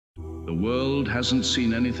The world hasn't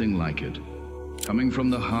seen anything like it. Coming from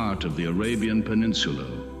the heart of the Arabian Peninsula,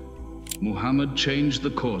 Muhammad changed the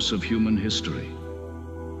course of human history.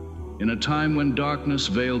 In a time when darkness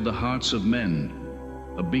veiled the hearts of men,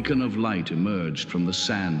 a beacon of light emerged from the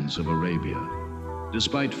sands of Arabia.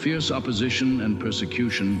 Despite fierce opposition and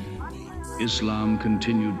persecution, Islam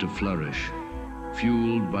continued to flourish,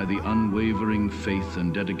 fueled by the unwavering faith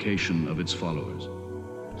and dedication of its followers.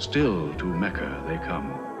 Still to Mecca they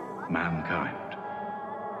come, mankind.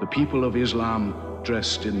 The people of Islam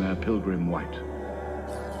dressed in their pilgrim white.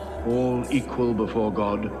 All equal before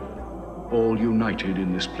God, all united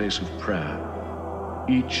in this place of prayer.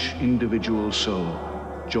 Each individual soul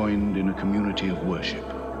joined in a community of worship.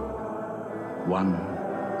 One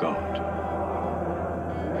God.